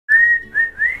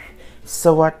ส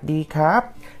วัสดีครับ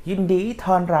ยินดี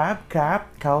ต้อนรับครับ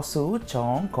เข้าสู่ช่อ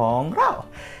งของเรา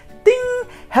Ding!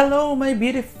 Hello my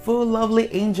beautiful lovely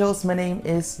angels, my name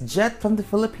is Jet from the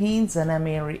Philippines and I'm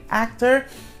a reactor,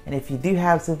 and if you do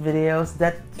have some videos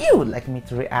that you would like me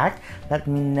to react, let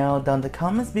me know down the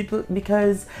comments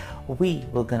because we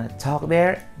will gonna talk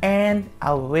there and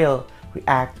I will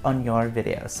react on your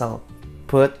video. So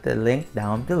put the link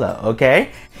down below, okay?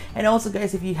 And also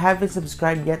guys, if you haven't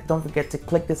subscribed yet, don't forget to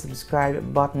click the subscribe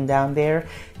button down there.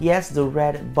 Yes, the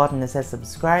red button that says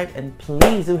subscribe, and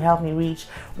please do help me reach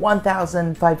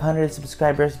 1,500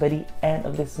 subscribers by the end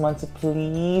of this month, so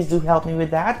please do help me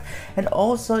with that. And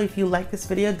also, if you like this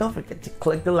video, don't forget to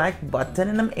click the like button,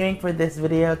 and I'm aiming for this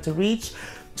video to reach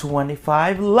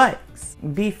 25 likes.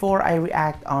 Before I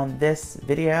react on this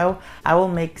video, I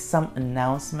will make some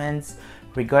announcements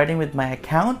regarding with my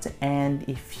account, and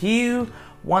if you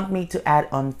want me to add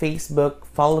on Facebook,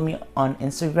 follow me on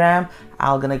Instagram,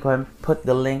 I'm gonna go and put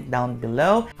the link down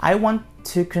below. I want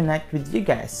to connect with you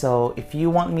guys, so if you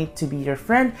want me to be your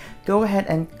friend, go ahead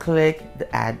and click the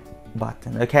add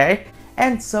button, okay?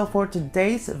 And so for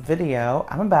today's video,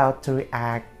 I'm about to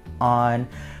react on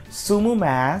Sumu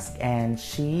Mask, and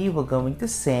she will going to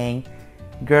sing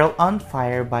Girl on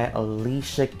Fire by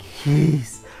Alicia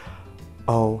Keys.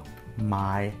 Oh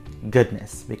my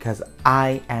goodness, because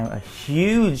I am a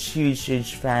huge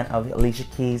fan of Alicia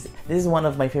Keys. This is one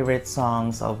of my favorite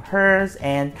songs of hers,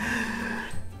 and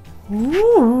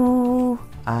ooh,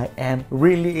 I am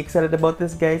really excited about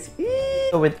this, guys.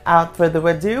 So without further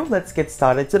ado, let's get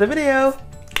started to the video.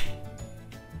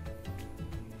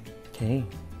 Okay.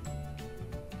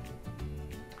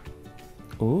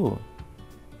 Ooh.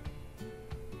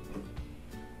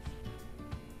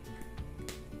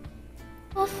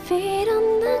 Feet on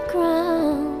the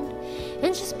ground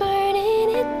and she's burning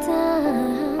it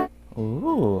down.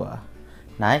 Ooh,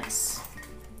 nice.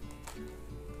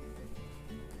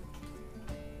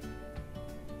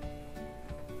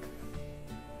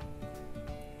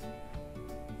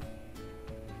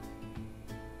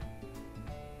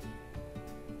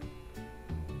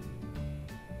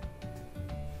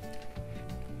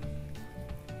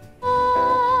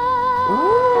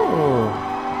 Ooh,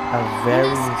 a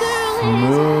very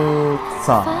smooth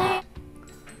song.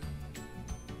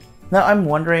 Now I'm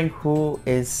wondering who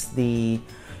is the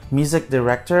music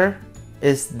director.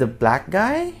 Is the black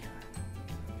guy?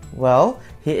 Well,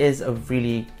 he is a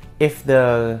really, if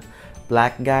the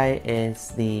black guy is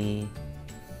the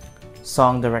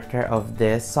song director of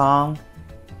this song,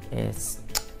 is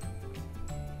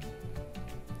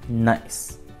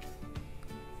nice.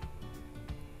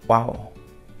 Wow.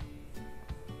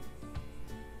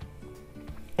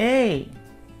 Hey!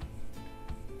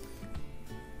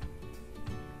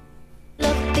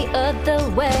 Look the other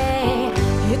way.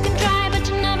 You can try, but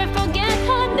you never forget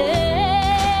her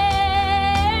name.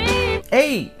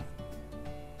 Hey!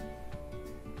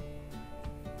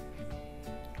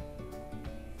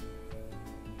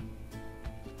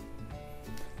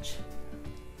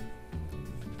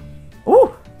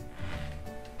 Ooh!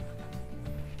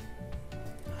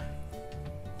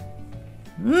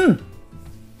 Mmm!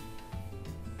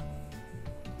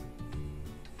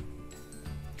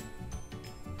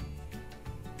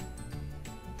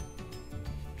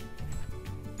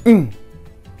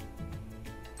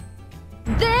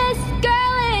 This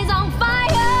girl is on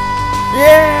fire.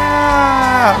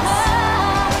 Yes!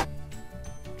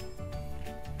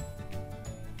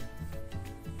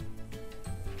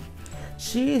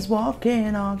 She's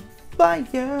walking on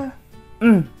fire.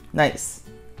 Nice.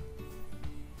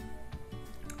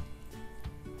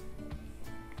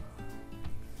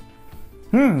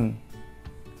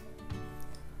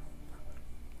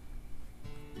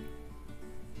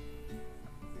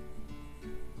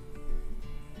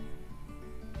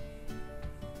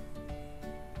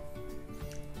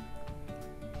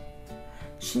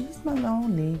 She's my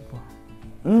lonely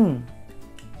one.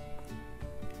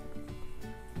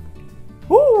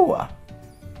 Ooh.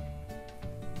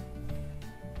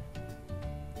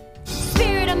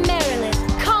 Spirit of Maryland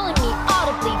calling me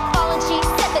audibly, falling. She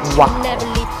said that she Wow. would never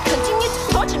leave. Continue to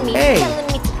torture me, Hey. telling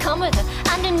me to come with her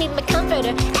underneath my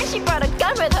comforter, and she brought a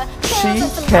gun with her. She Pills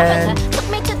and some can rum with her. Took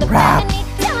me to the rap. balcony,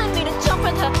 telling me to jump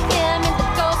with her. Yeah, I'm in the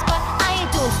ghost, but I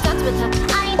ain't doing stunts with her.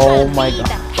 I ain't Oh trying to my be God.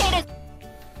 that hater.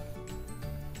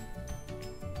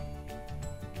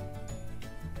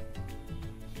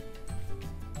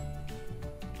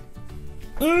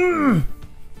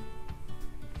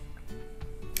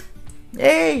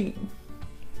 Hey!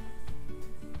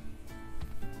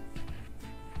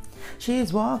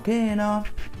 She's walking on.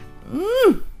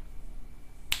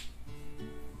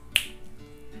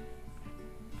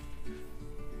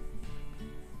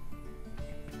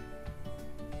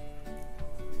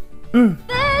 This girl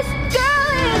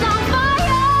is on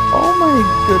fire. Oh my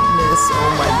goodness, oh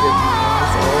my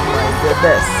goodness, oh my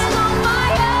goodness. On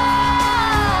fire.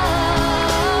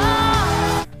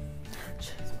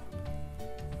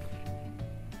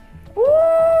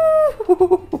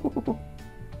 Woo!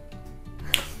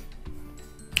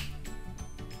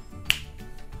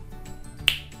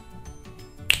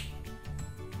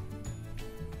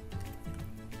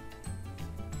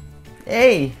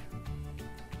 Hey!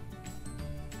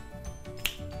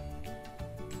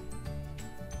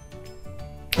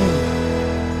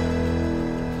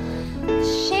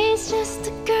 She's just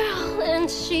a girl and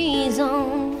she's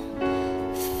on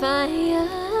fire.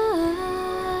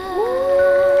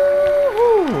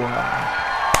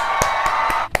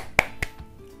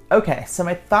 Okay, so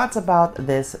my thoughts about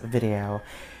this video.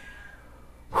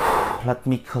 Let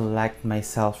me collect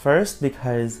myself first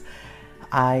because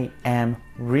I am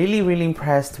really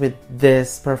impressed with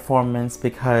this performance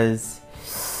because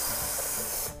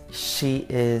she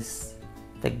is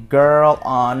the girl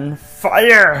on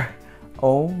fire.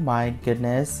 Oh my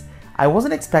goodness. I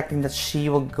wasn't expecting that she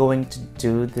was going to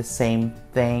do the same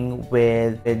thing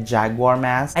with the Jaguar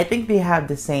mask. I think they have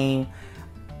the same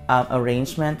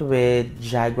arrangement with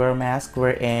Jaguar mask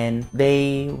wherein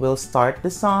they will start the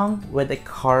song with a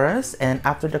chorus, and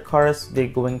after the chorus they're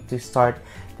going to start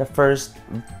the first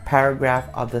paragraph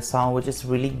of the song, which is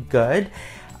really good.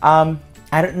 I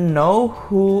don't know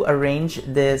who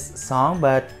arranged this song,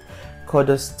 but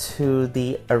kudos to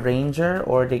the arranger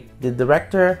or the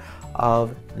director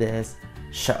of this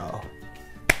show.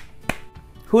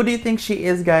 Who do you think she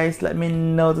is, guys? Let me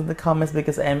know in the comments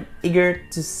because I'm eager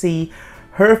to see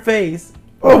her face.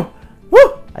 Oh,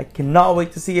 woo! I cannot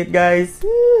wait to see it, guys.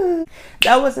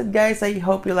 That was it, guys. I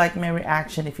hope you liked my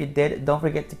reaction. If you did, don't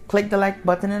forget to click the like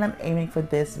button, and I'm aiming for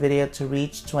this video to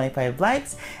reach 25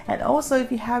 likes. And also,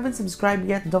 if you haven't subscribed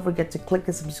yet, don't forget to click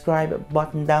the subscribe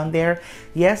button down there.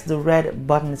 Yes, the red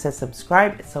button that says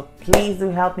subscribe. So please do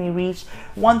help me reach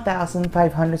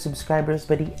 1,500 subscribers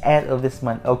by the end of this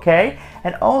month, okay?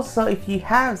 And also, if you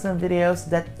have some videos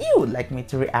that you would like me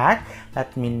to react,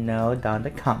 let me know down in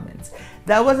the comments.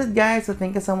 That was it, guys. So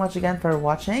thank you so much again for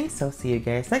watching. So see you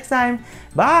guys next time.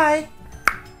 Bye.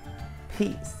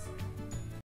 Peace.